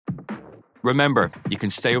Remember, you can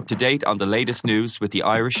stay up to date on the latest news with the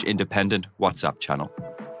Irish Independent WhatsApp channel.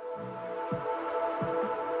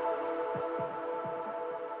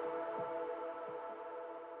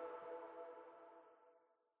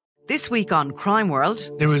 This week on Crime World.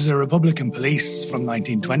 There was a Republican police from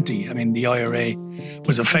 1920. I mean, the IRA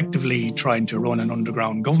was effectively trying to run an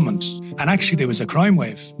underground government. And actually, there was a crime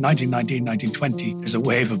wave. 1919, 1920. There's a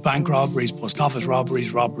wave of bank robberies, post office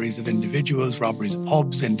robberies, robberies of individuals, robberies of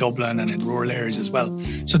pubs in Dublin and in rural areas as well.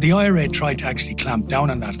 So the IRA tried to actually clamp down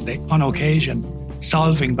on that. They, on occasion,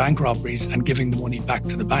 solving bank robberies and giving the money back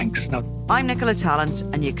to the banks. Now, I'm Nicola Tallant,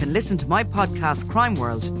 and you can listen to my podcast, Crime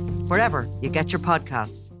World, wherever you get your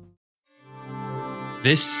podcasts.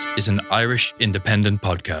 This is an Irish Independent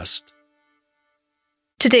podcast.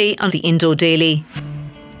 Today on the Indo Daily,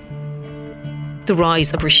 the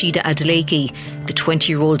rise of Rhasidat Adeleke, the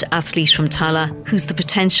 20-year-old athlete from Tala who's the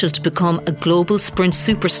potential to become a global sprint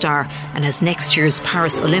superstar and has next year's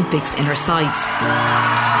Paris Olympics in her sights.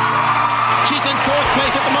 She's in fourth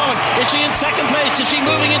place at the moment. Is she in second place? Is she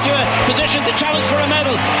moving into a position to challenge for a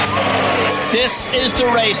medal? This is the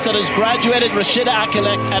race that has graduated Rhasidat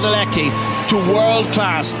Adeleke to world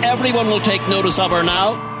class. Everyone will take notice of her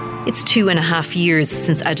now. It's 2.5 years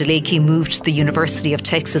since Adeleke moved to the University of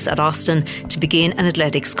Texas at Austin to begin an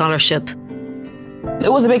athletic scholarship.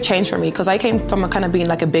 It was a big change for me because I came from kind of being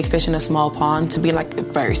like a big fish in a small pond to being like a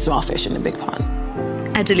very small fish in a big pond.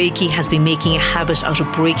 Adeleke has been making a habit out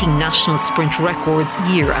of breaking national sprint records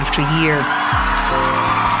year after year.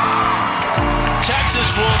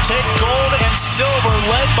 Texas will take gold and silver,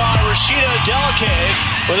 led by Rhasidat Adeleke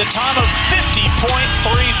with a time of 50.33.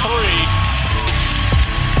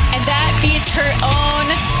 And that beats her own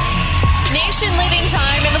nation-leading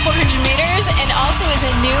time in the 400 meters and also is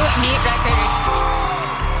a new meet record.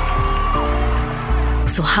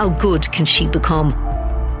 So how good can she become?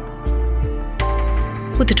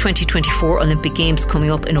 With the 2024 Olympic Games coming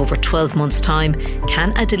up in over 12 months' time,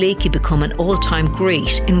 can Adeleke become an all-time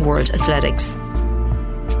great in world athletics?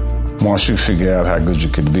 Once you figure out how good you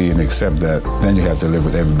can be and accept that, then you have to live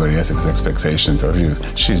with everybody else's expectations of you.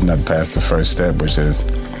 She's not past the first step, which is,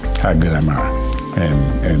 how good am I?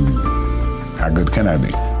 And how good can I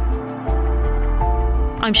be?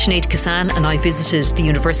 I'm Sinead Kassan, and I visited the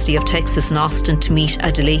University of Texas in Austin to meet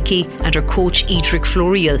Adeleke and her coach Adeleke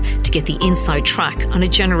Floreal to get the inside track on a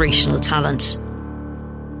generational talent.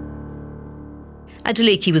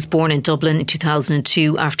 Adeleke was born in Dublin in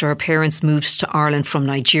 2002 after her parents moved to Ireland from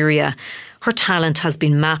Nigeria. Her talent has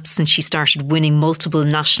been mapped since she started winning multiple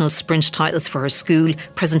national sprint titles for her school,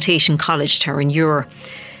 Presentation College Terenure.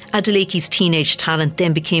 Adeleke's teenage talent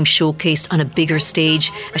then became showcased on a bigger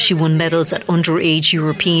stage as she won medals at underage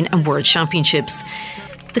European and World Championships.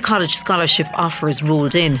 The college scholarship offers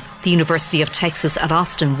rolled in. The University of Texas at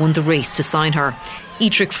Austin won the race to sign her.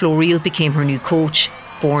 Adeleke Floreal became her new coach.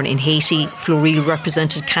 Born in Haiti, Floreal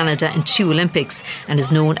represented Canada in 2 Olympics and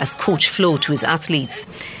is known as Coach Flo to his athletes.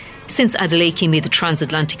 Since Adeleke made the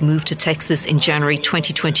transatlantic move to Texas in January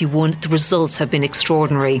 2021, the results have been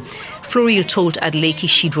extraordinary. Floreal told Adeleke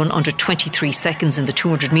she'd run under 23 seconds in the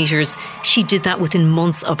 200 metres. She did that within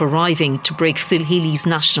months of arriving to break Phil Healy's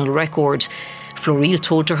national record. Floreal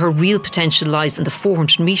told her real potential lies in the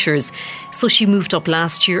 400 metres, so she moved up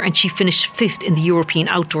last year and she finished 5th in the European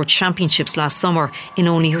Outdoor Championships last summer in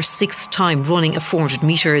only her 6th time running a 400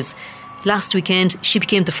 metres. Last weekend, she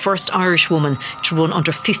became the first Irish woman to run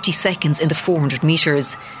under 50 seconds in the 400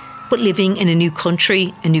 metres. But living in a new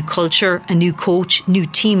country, a new culture, a new coach, new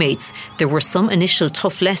teammates, there were some initial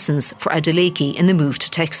tough lessons for Adeleke in the move to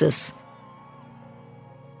Texas.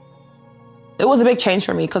 It was a big change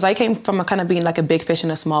for me because I came from kind of being like a big fish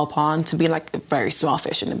in a small pond to being like a very small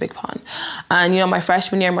fish in a big pond. And, my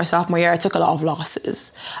freshman year, my sophomore year, I took a lot of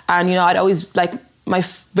losses. And, I'd always, my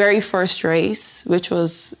very first race, which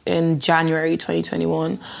was in January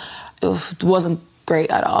 2021, it wasn't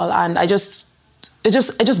great at all. And it just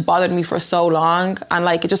bothered me for so long. And,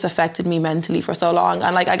 it just affected me mentally for so long.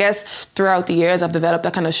 And, I guess throughout the years, I've developed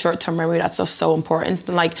that kind of short-term memory that's just so important.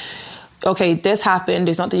 And, okay, this happened,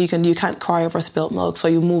 there's nothing you can't cry over spilt milk, so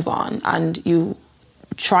you move on and you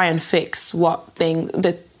try and fix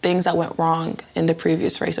the things that went wrong in the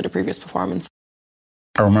previous race or the previous performance.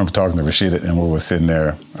 I remember talking to Rhasidat and we were sitting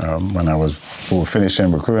there when we were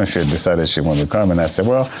finishing recruiting. She had decided she wanted to come, and I said,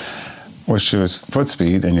 well, what's your foot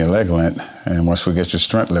speed and your leg length, and once we get your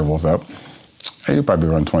strength levels up, you probably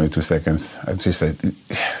run 22 seconds. And she said,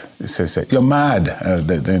 you're mad,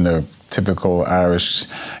 in the typical Irish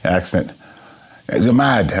accent. You're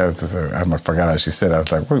mad. I forgot how she said it. I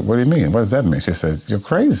was like, what do you mean? What does that mean? She says, you're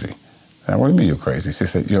crazy. What do you mean you're crazy? She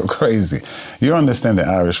said, you're crazy. You understand the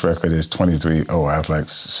Irish record is 23-0. I was like,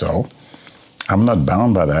 so? I'm not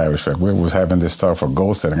bound by the Irish record. We was having this talk for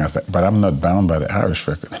goal setting. I said, but I'm not bound by the Irish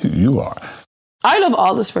record. You are. I love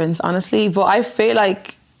all the sprints, honestly, but I feel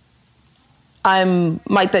like the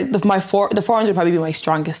 400 would probably be my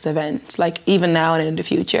strongest event, like even now and in the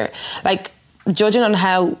future. Like, judging on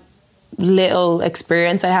how little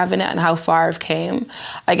experience I have in it and how far I've came,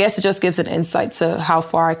 I guess it just gives an insight to how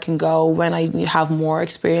far I can go when I have more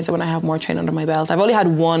experience and when I have more training under my belt. I've only had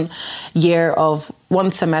 1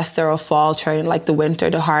 semester of fall training, like the winter,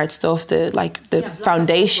 the hard stuff, the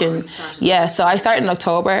foundation. Yeah, so I started in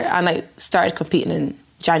October and I started competing in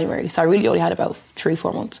January. So I really only had about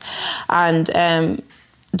 3-4 months. And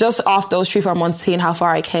just off those 3-4 months, seeing how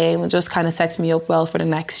far I came, it just kind of sets me up well for the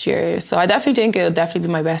next year. So I definitely think it'll definitely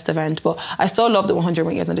be my best event, but I still love the 100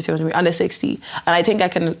 meters and the 200 meters and the 60. And I think I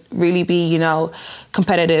can really be,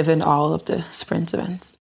 competitive in all of the sprint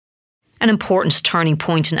events. An important turning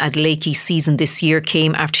point in Adeleke's season this year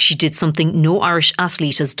came after she did something no Irish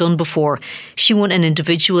athlete has done before. She won an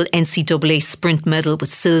individual NCAA sprint medal with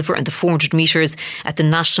silver in the 400 metres at the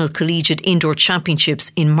National Collegiate Indoor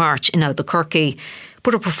Championships in March in Albuquerque.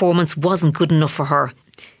 But her performance wasn't good enough for her.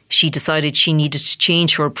 She decided she needed to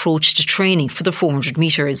change her approach to training for the 400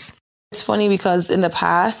 metres. It's funny because in the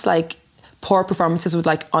past, poor performances would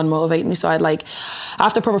unmotivate me. So I'd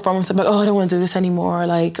after poor performance, I'm like, oh, I don't want to do this anymore.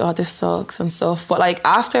 Oh, this sucks and stuff. But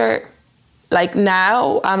after,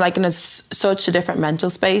 now I'm in such a different mental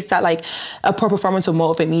space that a poor performance would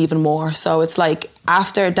motivate me even more. So it's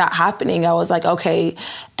after that happening, I was okay,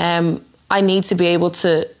 I need to be able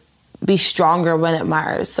to be stronger when it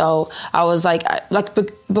matters. So I was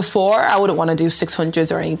before I wouldn't want to do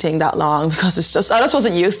 600s or anything that long because I just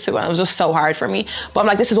wasn't used to it. It was just so hard for me. But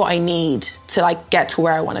I'm this is what I need to get to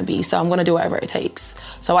where I want to be. So I'm going to do whatever it takes.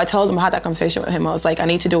 So I told him, I had that conversation with him. I was I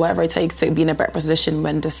need to do whatever it takes to be in a better position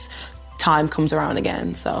when this time comes around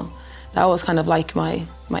again. So that was kind of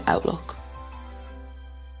my outlook.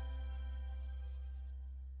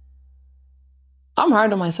 I'm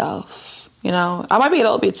hard on myself. I might be a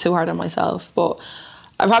little bit too hard on myself, but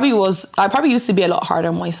I probably used to be a lot harder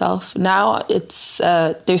on myself. Now it's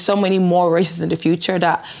there's so many more races in the future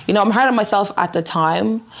that I'm hard on myself at the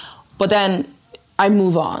time, but then I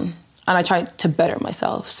move on and I try to better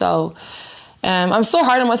myself. So I'm still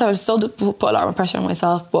hard on myself. I still put a lot of pressure on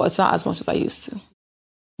myself, but it's not as much as I used to.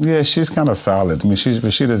 Yeah, she's kind of solid. I mean,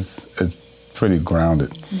 Rashida's pretty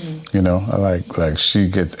grounded. Like she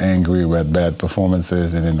gets angry with bad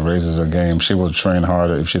performances and then raises her game. She will train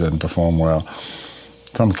harder if she doesn't perform well.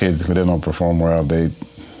 Some kids, when they don't perform well, they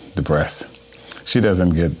depressed. She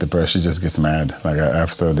doesn't get depressed. She just gets mad.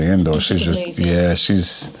 After the indoor, she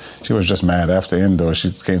was just mad. After indoor,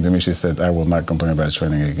 she came to me. She said, "I will not complain about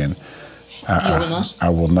training again. I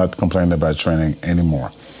will not complain about training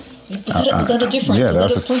anymore." Is that a difference? Yeah,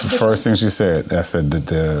 that's the first thing she said. I said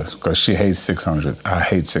because she hates 600. I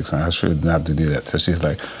hate 600. I shouldn't have to do that. So she's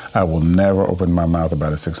like, I will never open my mouth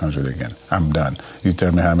about a 600 again. I'm done. You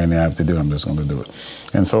tell me how many I have to do, I'm just going to do it.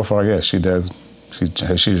 And so far, yeah, she does. She's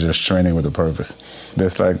just training with a purpose.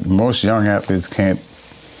 That's most young athletes can't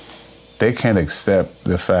accept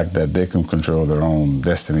the fact that they can control their own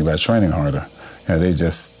destiny by training harder. They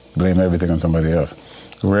just blame everything on somebody else.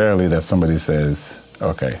 Rarely that somebody says,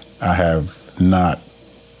 okay, I have not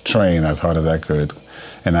trained as hard as I could,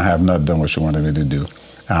 and I have not done what you wanted me to do.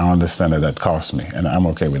 I understand that cost me, and I'm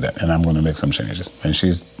okay with that, and I'm going to make some changes. And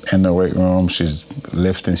she's in the weight room, she's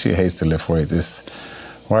lifting. She hates to lift weights.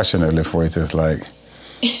 Watching her lift weights is like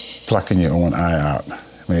plucking your own eye out.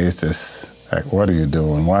 I mean, it's just what are you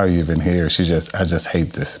doing? Why are you even here? I just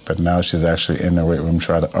hate this. But now she's actually in the weight room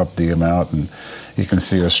trying to up the amount, and you can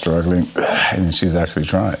see her struggling, and she's actually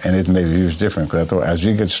trying. And it made a huge difference, because I thought as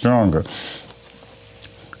you get stronger,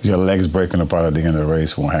 your legs breaking apart at the end of the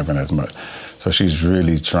race won't happen as much. So she's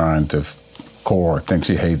really trying to core. I think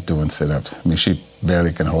she hates doing sit-ups. I mean, she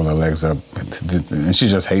barely can hold her legs up, and she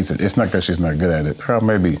just hates it. It's not because she's not good at it. Well,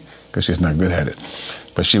 maybe because she's not good at it.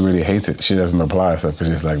 But she really hates it. She doesn't apply herself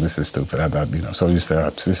because she's like, this is stupid. So you say,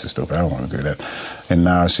 this is stupid. I don't want to do that. And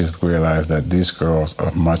now she's realized that these girls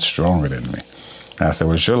are much stronger than me. And I said,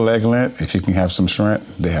 with your leg length, if you can have some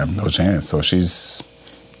strength, they have no chance. So she's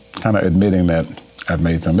kind of admitting that I've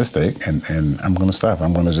made some mistake, and I'm going to stop.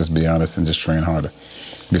 I'm going to just be honest and just train harder,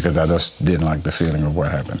 because I just didn't like the feeling of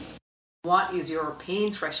what happened. What is your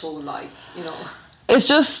pain threshold like, It's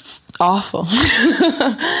just awful.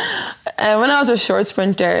 And when I was a short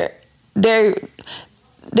sprinter,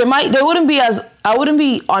 I wouldn't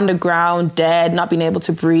be on the ground dead, not being able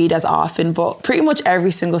to breathe as often, but pretty much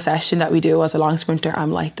every single session that we do as a long sprinter,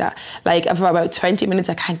 I'm like that. Like for about 20 minutes,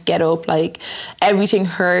 I can't get up, like everything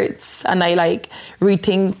hurts, and I like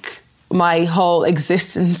rethink my whole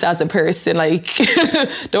existence as a person. Like,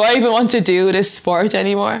 do I even want to do this sport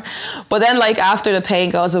anymore? But then like after the pain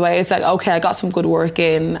goes away, it's like, okay, I got some good work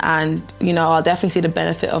in, and you know, I'll definitely see the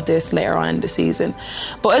benefit of this later on in the season.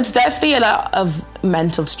 But it's definitely a lot of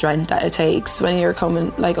mental strength that it takes when you're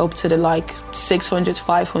coming like up to the like 600 to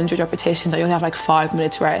 500 repetitions, and you only have like 5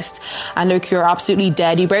 minutes rest, and look, you're absolutely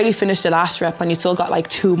dead. You barely finished the last rep and you still got like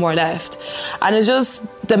 2 more left, and it's just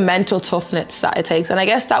the mental toughness that it takes. And I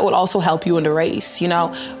guess that will also help you in the race, you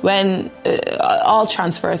know, when all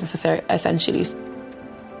transfers necessary essentially.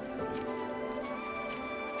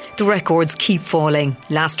 The records keep falling.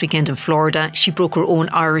 Last weekend in Florida, she broke her own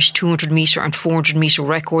Irish 200 metre and 400 metre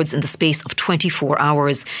records in the space of 24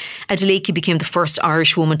 hours. Adeleke became the first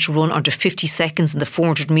Irish woman to run under 50 seconds in the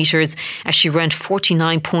 400 metres as she ran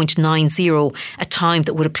 49.90, a time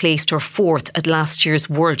that would have placed her fourth at last year's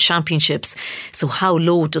World Championships. So how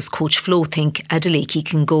low does Coach Flo think Adeleke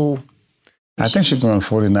can go? I think she can run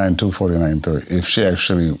 49.2, 49.3 if she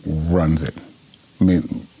actually runs it. I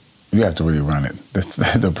mean, you have to really run it.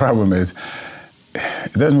 The problem is,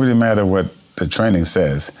 it doesn't really matter what the training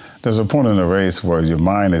says. There's a point in the race where your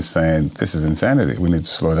mind is saying, this is insanity, we need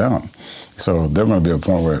to slow down. So there's going to be a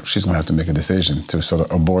point where she's going to have to make a decision to sort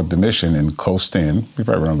of abort the mission and coast in. We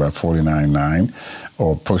probably run about 49.9,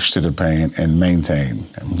 or push to the pain and maintain.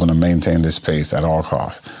 I'm going to maintain this pace at all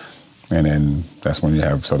costs. And then that's when you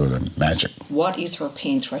have sort of the magic. What is her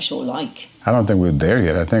pain threshold like? I don't think we're there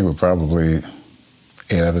yet. I think we're probably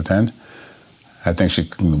 8 out of 10. I think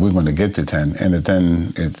we're going to get to 10. And the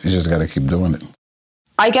 10, you just got to keep doing it.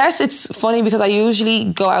 I guess it's funny because I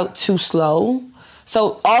usually go out too slow.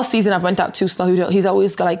 So all season I've went out too slow. He's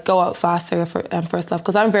always got like go out faster for first lap,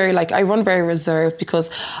 because I'm very I run very reserved because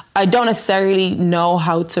I don't necessarily know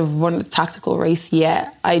how to run a tactical race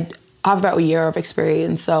yet. I have about a year of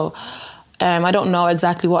experience, so I don't know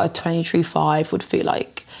exactly what a 23.5 would feel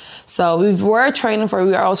like. So we were training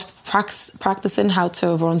we are always practicing how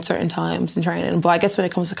to run certain times in training. But I guess when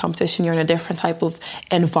it comes to competition, you're in a different type of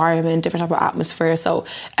environment, different type of atmosphere. So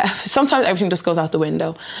sometimes everything just goes out the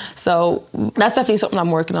window. So that's definitely something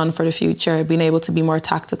I'm working on for the future, being able to be more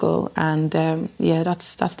tactical. And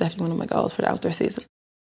that's definitely one of my goals for the outdoor season.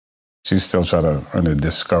 She's still trying to earn the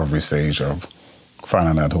discovery stage of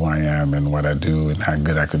finding out who I am and what I do and how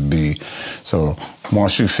good I could be. So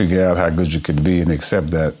once you figure out how good you could be and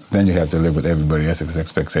accept that, then you have to live with everybody else's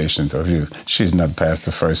expectations of you. She's not past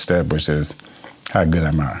the first step, which is how good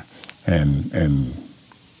am I and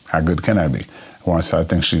how good can I be? Once I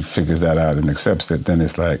think she figures that out and accepts it, then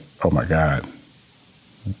it's like, oh my God,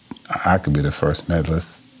 I could be the first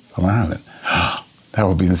medalist on Ireland. That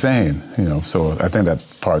would be insane, you know. So I think that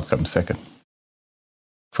part comes second.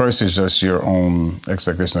 First is just your own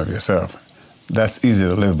expectation of yourself. That's easy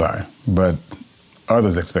to live by, but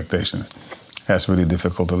others' expectations, that's really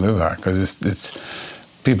difficult to live by, because it's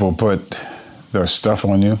people put their stuff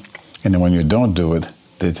on you, and then when you don't do it,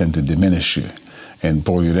 they tend to diminish you and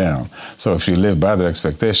pull you down. So if you live by their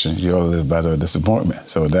expectation, you all live by their disappointment.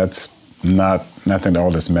 So that's nothing, all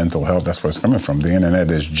this mental health, that's where it's coming from. The internet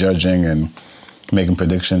is judging and making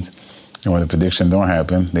predictions, and when the predictions don't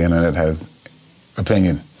happen, the internet has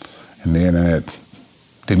opinion, and the internet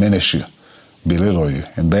diminish you, belittle you,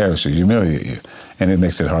 embarrass you, humiliate you, and it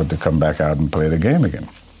makes it hard to come back out and play the game again.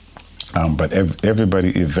 But everybody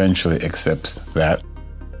eventually accepts that.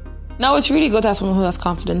 No, it's really good to have someone who has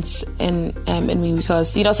confidence in me,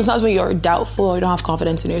 because, you know, sometimes when you're doubtful or you don't have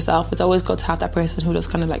confidence in yourself, it's always good to have that person who just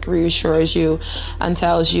kind of like reassures you and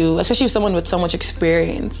tells you, especially someone with so much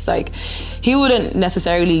experience. Like, he wouldn't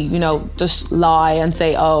necessarily, you know, just lie and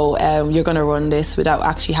say, you're going to run this, without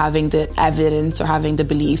actually having the evidence or having the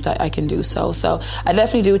belief that I can do so. So I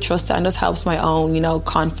definitely do trust that, and this helps my own, you know,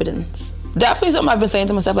 confidence. Definitely something I've been saying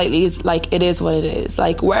to myself lately is, like, it is what it is.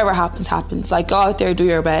 Like, whatever happens, happens. Like, go out there, do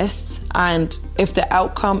your best. And if the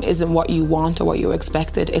outcome isn't what you want or what you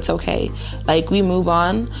expected, it's okay. Like, we move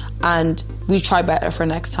on and we try better for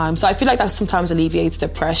next time. So I feel like that sometimes alleviates the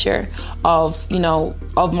pressure of, you know,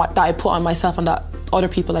 that I put on myself and that other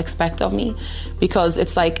people expect of me. Because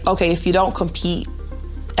it's like, okay, if you don't compete,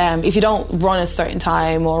 if you don't run a certain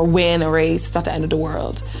time or win a race, it's not the end of the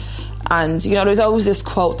world. And, you know, there's always this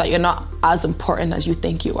quote that you're not as important as you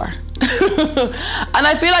think you are. And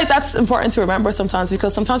I feel like that's important to remember sometimes,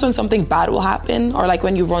 because sometimes when something bad will happen, or like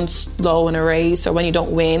when you run slow in a race or when you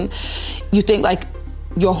don't win, you think like,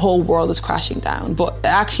 your whole world is crashing down, but it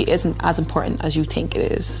actually isn't as important as you think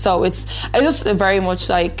it is. So it's just very much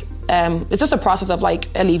like, it's just a process of like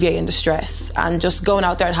alleviating the stress and just going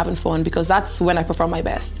out there and having fun, because that's when I perform my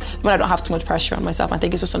best, when I don't have too much pressure on myself. I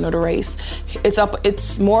think it's just another race.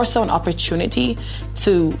 It's more so an opportunity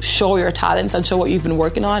to show your talents and show what you've been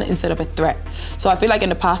working on instead of a threat. So I feel like in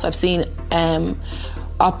the past I've seen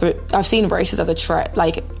races as a threat,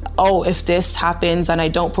 like, oh, if this happens and I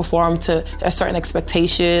don't perform to a certain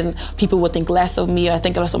expectation, people will think less of me. I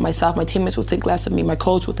think less of myself. My teammates will think less of me. My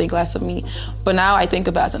coach will think less of me. But now I think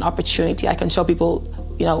of it as an opportunity. I can show people,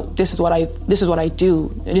 you know, this is what I do.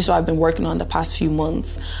 And this is what I've been working on the past few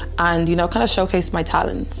months, and, you know, kind of showcase my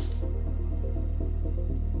talents.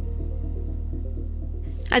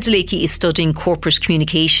 Adeleke is studying corporate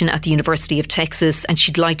communication at the University of Texas, and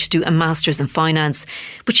she'd like to do a master's in finance,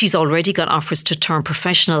 but she's already got offers to turn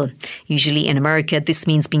professional. Usually in America, this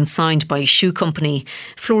means being signed by a shoe company.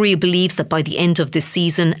 Floria believes that by the end of this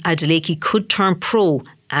season, Adeleke could turn pro,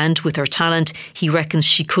 and with her talent, he reckons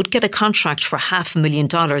she could get a contract for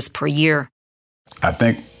 $500,000 per year. I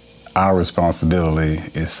think our responsibility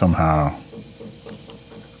is somehow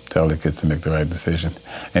tell the kids to make the right decision.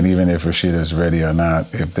 And even if Rhasidat's ready or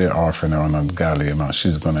not, if they're offering her an ungodly amount,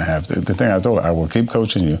 she's going to have to. The thing I told her, I will keep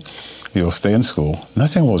coaching you. You'll stay in school.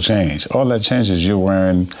 Nothing will change. All that changes is you're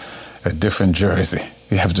wearing a different jersey.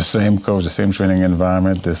 You have the same coach, the same training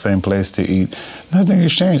environment, the same place to eat. Nothing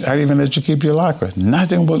has changed. I'd even let you keep your locker.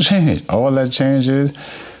 Nothing will change. All that changes,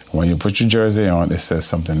 when you put your jersey on, it says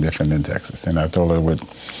something different in Texas. And I told her, with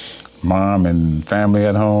mom and family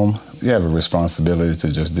at home, you have a responsibility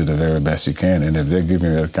to just do the very best you can. And if they're giving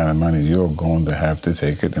you that kind of money, you're going to have to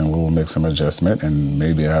take it, and we'll make some adjustment. And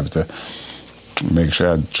maybe I have to make sure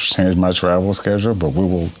I change my travel schedule, but we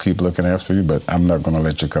will keep looking after you. But I'm not going to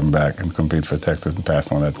let you come back and compete for Texas and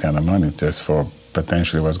pass on that kind of money just for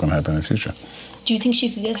potentially what's going to happen in the future. Do you think she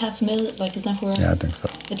could get $500,000? Like, is that where? Yeah, I think so.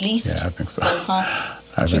 At least? Yeah, I think so.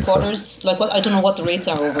 I think 3/4? So. Like, what? I don't know what the rates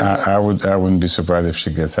are over there. I wouldn't be surprised if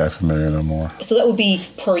she gets $500,000 or more. So that would be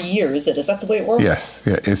per year, is it? Is that the way it works? Yes.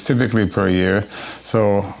 Yeah, it's typically per year.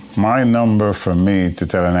 So my number for me to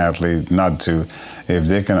tell an athlete not to, if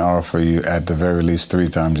they can offer you at the very least 3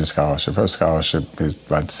 times your scholarship. Her scholarship is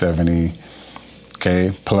about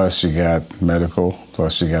 $70K, plus you got medical,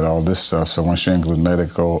 plus you got all this stuff. So once you include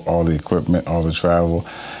medical, all the equipment, all the travel,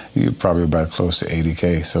 you're probably about close to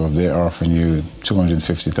 $80K. So if they're offering you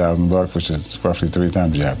 $250,000, which is roughly 3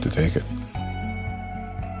 times, you have to take it.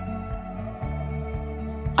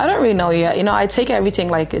 I don't really know yet. You know, I take everything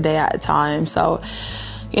like a day at a time. So,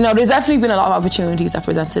 you know, there's definitely been a lot of opportunities that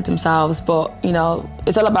presented themselves, but, you know,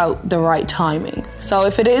 it's all about the right timing. So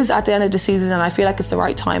if it is at the end of the season and I feel like it's the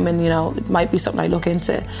right time, and, you know, it might be something I look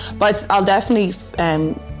into. But I'll definitely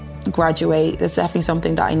graduate. It's definitely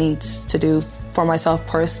something that I need to do for myself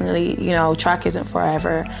personally. You know, track isn't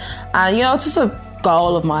forever. And, you know, it's just a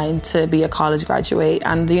goal of mine to be a college graduate.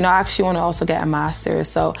 And, you know, I actually want to also get a master's.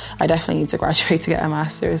 So I definitely need to graduate to get a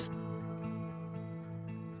master's.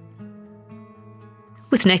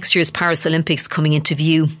 With next year's Paris Olympics coming into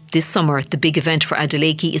view, this summer the big event for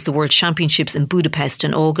Adeleke is the World Championships in Budapest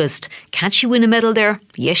in August. Can she win a medal there?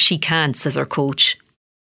 Yes, she can, says her coach.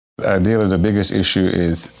 Ideally, the biggest issue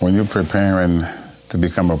is when you're preparing to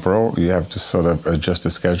become a pro, you have to sort of adjust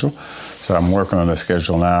the schedule. So I'm working on the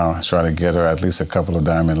schedule now, trying to get her at least a couple of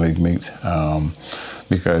Diamond League meets,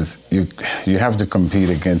 because you have to compete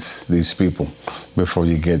against these people before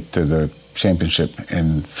you get to the championship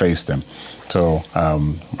and face them. So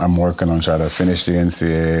I'm working on trying to finish the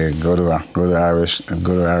NCAA, go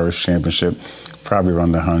to Irish championship, probably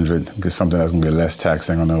run the 100, get something that's going to be less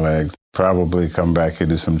taxing on the legs. Probably come back here,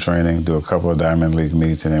 do some training, do a couple of Diamond League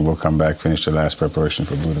meets, and then we'll come back, finish the last preparation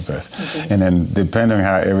for Budapest. Okay. And then depending on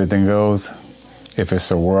how everything goes, if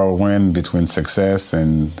it's a whirlwind between success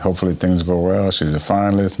and hopefully things go well, she's a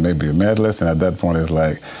finalist, maybe a medalist, and at that point it's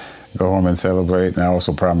like, go home and celebrate. And I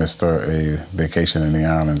also promised her a vacation in the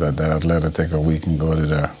islands, that I'd let her take a week and go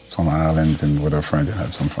to some islands and with her friends and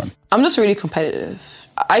have some fun. I'm just really competitive.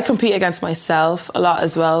 I compete against myself a lot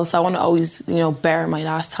as well, so I want to always, you know, better my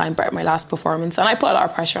last performance. And I put a lot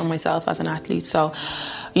of pressure on myself as an athlete. So,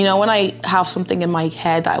 you know, when I have something in my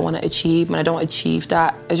head that I want to achieve and I don't achieve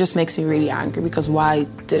that, it just makes me really angry, because why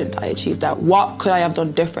didn't I achieve that? What could I have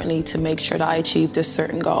done differently to make sure that I achieved this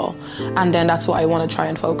certain goal? And then that's what I want to try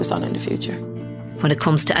and focus on in the future. When it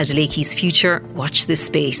comes to Adeleke's future, watch this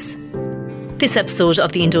space. This episode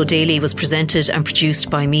of the Indo Daily was presented and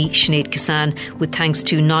produced by me, Sinead Kassan, with thanks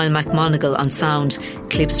to Niall McMonigal on sound,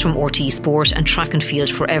 clips from RTE Sport and Track and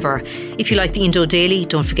Field Forever. If you like the Indo Daily,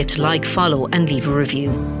 don't forget to like, follow and leave a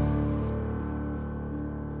review.